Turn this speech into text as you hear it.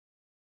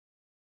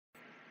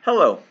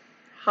Hello,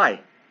 hi,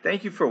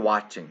 thank you for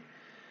watching.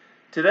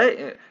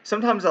 Today,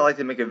 sometimes I like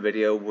to make a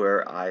video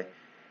where I,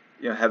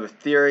 have a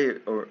theory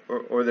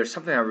or there's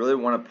something I really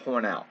want to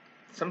point out.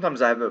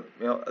 Sometimes I have a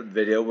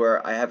video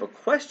where I have a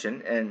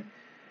question and,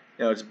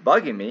 it's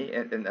bugging me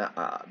and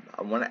I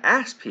want to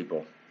ask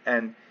people.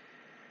 And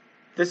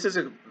this is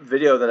a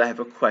video that I have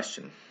a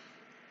question.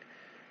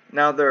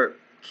 Now, they're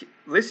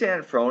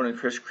Lisanne Fron and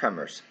Kris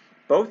Kremmers.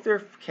 Both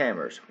their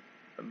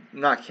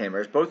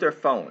both their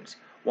phones.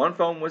 One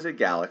phone was a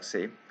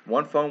Galaxy,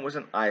 one phone was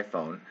an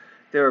iPhone.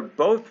 They were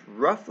both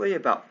roughly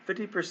about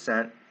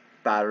 50%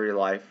 battery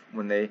life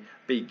when they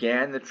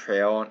began the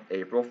trail on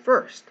April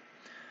 1st.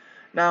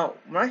 Now,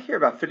 when I hear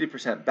about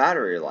 50%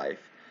 battery life,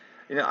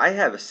 I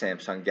have a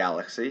Samsung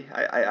Galaxy.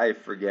 I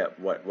forget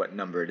what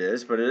number it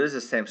is, but it is a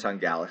Samsung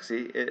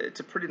Galaxy.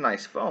 It's a pretty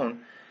nice phone.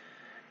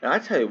 And I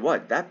tell you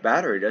what, that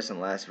battery doesn't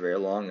last very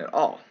long at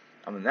all.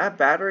 I mean, that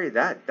battery,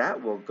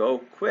 that will go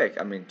quick.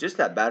 I mean, just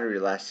that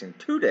battery lasting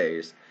 2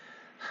 days,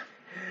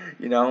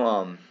 you know,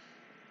 um,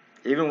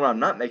 even when I'm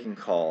not making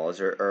calls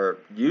or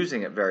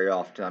using it very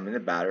often, I mean, the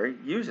battery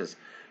uses.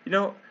 You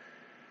know,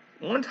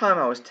 one time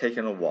I was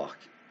taking a walk,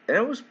 and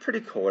it was pretty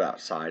cold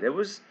outside. It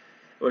was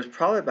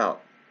probably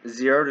about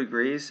 0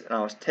 degrees, and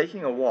I was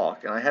taking a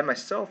walk, and I had my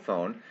cell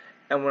phone.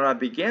 And when I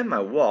began my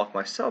walk,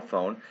 my cell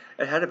phone,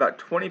 it had about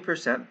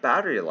 20%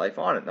 battery life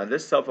on it. Now,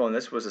 this cell phone,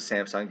 this was a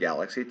Samsung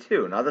Galaxy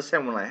 2, not the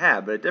same one I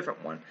had, but a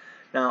different one.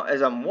 Now,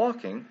 as I'm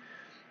walking,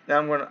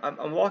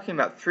 I'm walking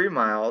about 3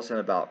 miles and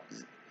about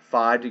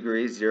 5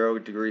 degrees, 0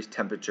 degrees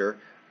temperature.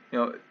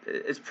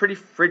 It's pretty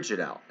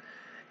frigid out,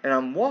 and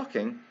I'm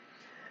walking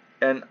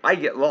and I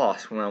get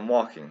lost when I'm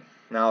walking.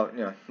 Now,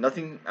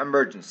 nothing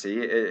emergency.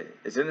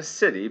 It's in a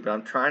city, but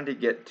I'm trying to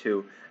get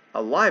to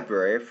a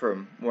library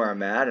from where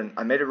I'm at, and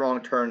I made a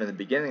wrong turn in the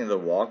beginning of the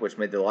walk, which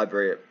made the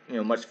library,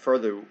 much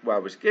further where I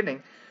was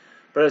getting.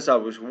 But as I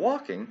was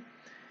walking,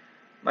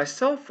 my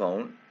cell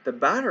phone, the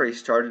battery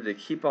started to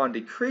keep on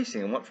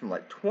decreasing and went from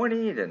like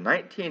 20 to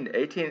 19 to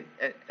 18,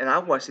 and I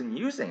wasn't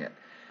using it.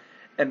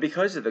 And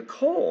because of the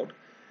cold,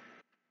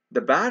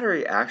 the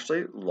battery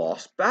actually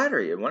lost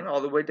battery. It went all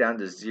the way down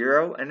to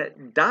 0 and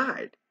it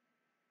died.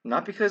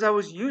 Not because I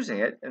was using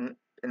it. And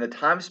in the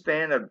time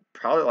span of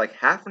probably like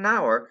half an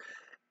hour,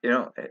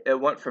 it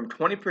went from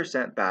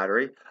 20%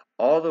 battery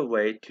all the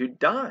way to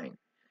dying.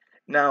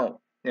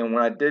 Now, when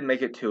I did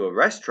make it to a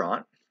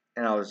restaurant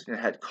and I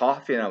had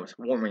coffee and I was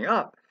warming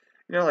up,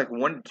 like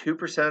 1 to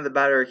 2% of the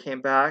battery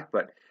came back,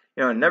 but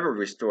it never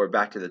restored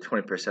back to the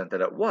 20% that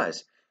it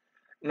was.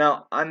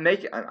 Now, I'm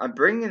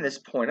bringing this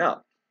point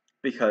up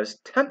because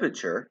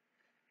temperature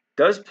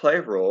does play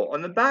a role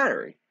on the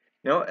battery.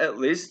 At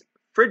least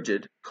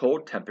frigid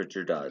cold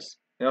temperature does.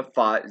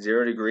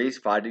 0 degrees,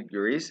 5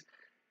 degrees.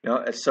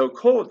 It's so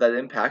cold that it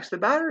impacts the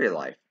battery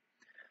life.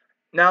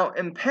 Now,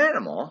 in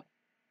Panama,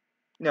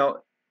 you know,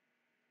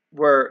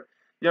 where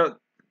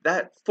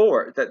that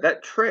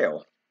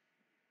trail,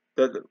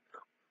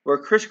 where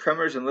Kris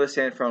Kremmers and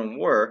Lisanne Fron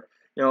were,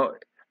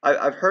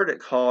 I've heard it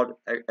called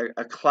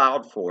a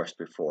cloud forest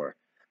before.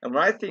 And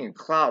when I think of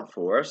cloud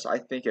forest, I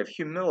think of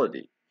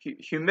humidity.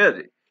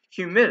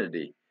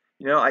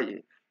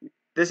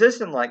 This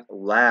isn't like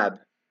lab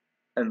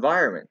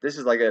environment. This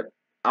is like a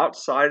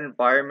outside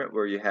environment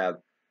where you have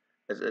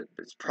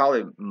it's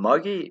probably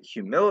muggy,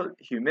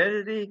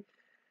 humidity.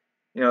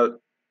 You know,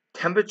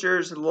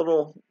 temperature's a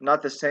little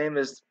not the same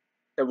as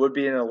it would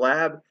be in a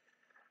lab.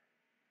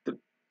 The,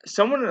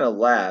 Someone in a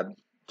lab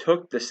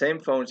took the same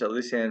phones that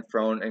Lisanne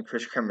Fron and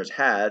Kris Kremmers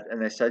had,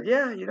 and they said,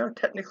 yeah,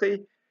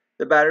 technically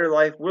the battery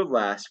life would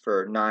last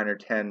for 9 or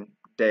 10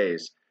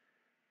 days.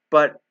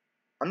 But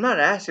I'm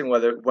not asking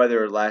whether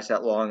it lasts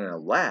that long in a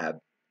lab.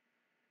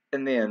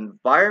 In the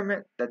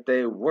environment that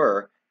they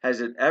were,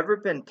 has it ever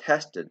been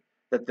tested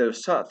that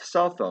those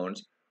cell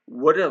phones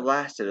would have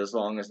lasted as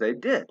long as they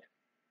did?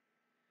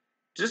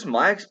 Just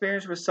my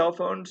experience with cell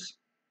phones,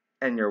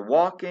 and you're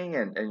walking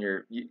and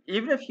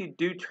even if you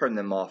do turn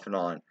them off and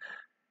on,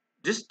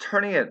 just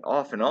turning it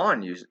off and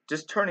on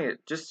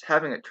just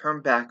having it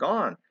turned back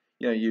on,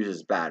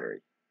 uses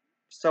battery.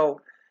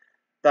 So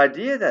the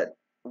idea that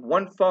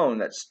one phone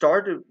that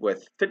started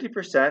with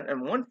 50%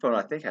 and one phone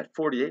I think had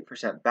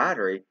 48%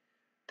 battery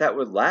that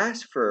would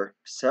last for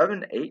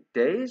 7, 8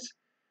 days,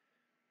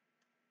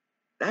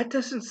 that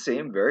doesn't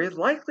seem very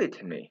likely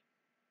to me.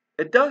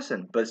 It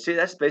doesn't, but see,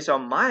 that's based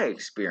on my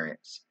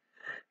experience.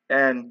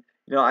 And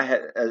I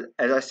had,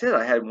 as I said,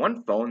 I had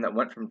one phone that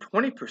went from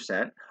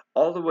 20%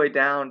 all the way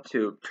down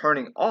to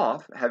turning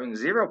off, having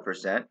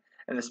 0%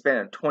 in the span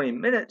of 20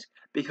 minutes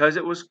because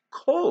it was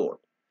cold.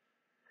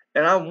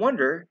 And I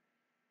wonder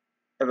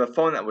if a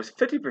phone that was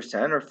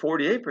 50% or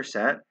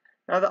 48%,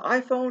 now the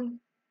iPhone,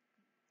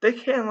 they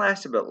can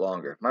last a bit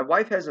longer. My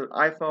wife has an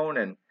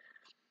iPhone, and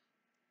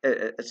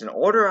it's an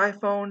older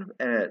iPhone,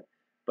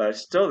 but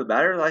still the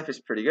battery life is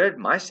pretty good.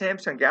 My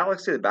Samsung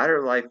Galaxy, the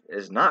battery life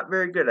is not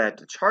very good. I have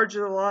to charge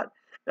it a lot.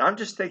 And I'm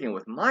just thinking,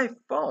 with my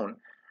phone,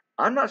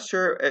 I'm not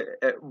sure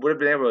it would have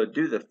been able to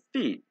do the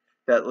feat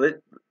that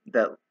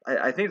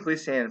I think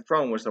Lisanne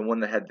Fron was the one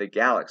that had the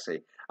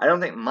galaxy. I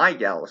don't think my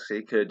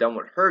galaxy could have done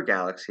what her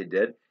galaxy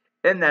did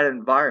in that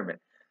environment.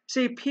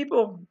 See,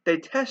 people, they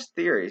test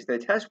theories. They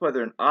test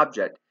whether an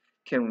object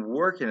can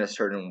work in a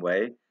certain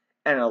way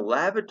in a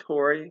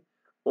laboratory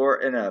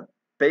or in a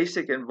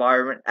basic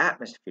environment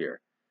atmosphere.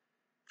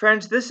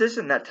 Friends, this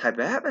isn't that type of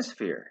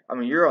atmosphere. I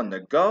mean, you're on the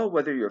go,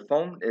 whether your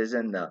phone is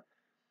in the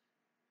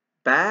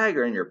bag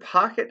or in your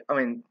pocket. I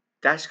mean,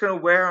 that's going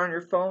to wear on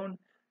your phone.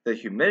 The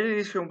humidity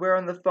is going to wear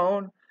on the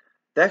phone.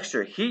 The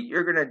extra heat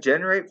you're going to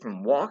generate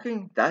from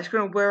walking, that's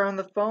going to wear on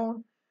the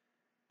phone.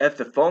 If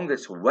the phone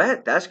gets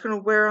wet, that's going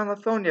to wear on the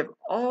phone. You have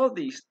all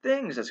these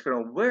things that's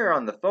going to wear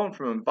on the phone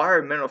from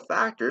environmental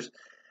factors.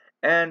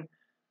 And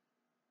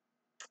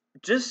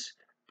just,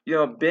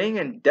 being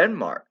in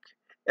Denmark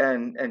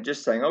and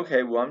just saying,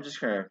 okay, well, I'm just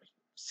going to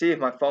see if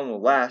my phone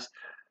will last,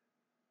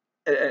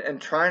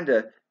 and trying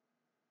to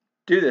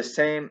do the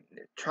same,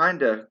 trying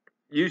to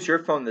use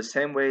your phone the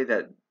same way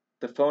that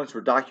the phones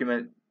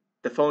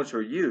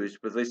were used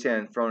with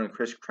Lisanne Fron and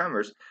Kris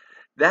Kremmers.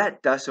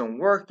 That doesn't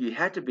work. You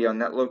had to be on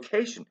that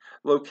location.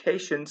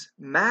 Locations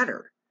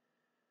matter.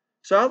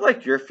 So I'd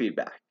like your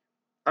feedback.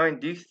 I mean,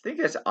 do you think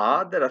it's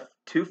odd that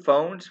two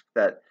phones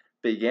that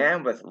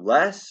began with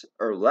less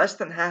or less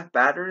than half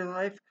battery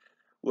life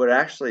would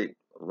actually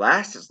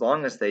last as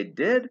long as they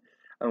did?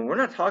 I mean, we're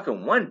not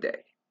talking 1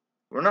 day.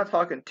 We're not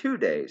talking 2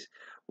 days.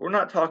 We're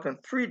not talking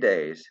 3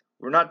 days.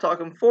 We're not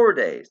talking 4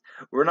 days.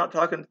 We're not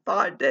talking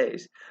 5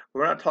 days.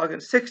 We're not talking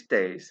 6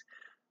 days.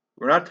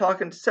 We're not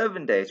talking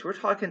 7 days. We're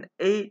talking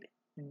 8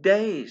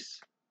 days.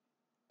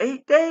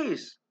 8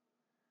 days.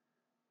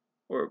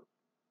 Or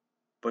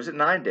was it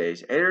 9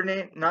 days? 8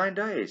 or 9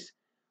 days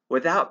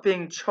without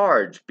being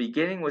charged,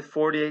 beginning with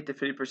 48 to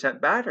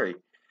 50% battery.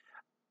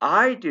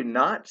 I do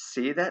not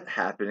see that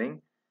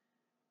happening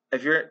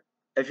if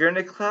you're in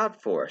a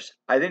cloud forest.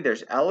 I think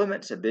there's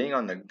elements of being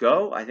on the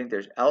go. I think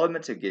there's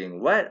elements of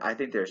getting wet. I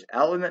think there's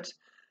elements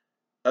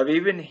of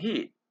even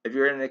heat. If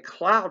you're in a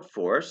cloud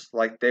forest,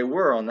 like they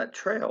were on that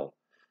trail,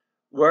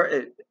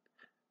 where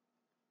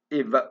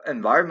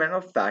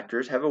environmental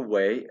factors have a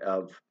way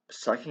of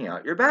sucking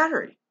out your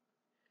battery.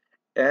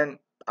 And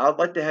I'd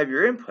like to have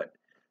your input.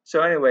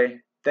 So anyway,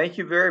 thank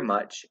you very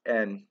much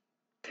and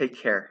take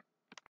care.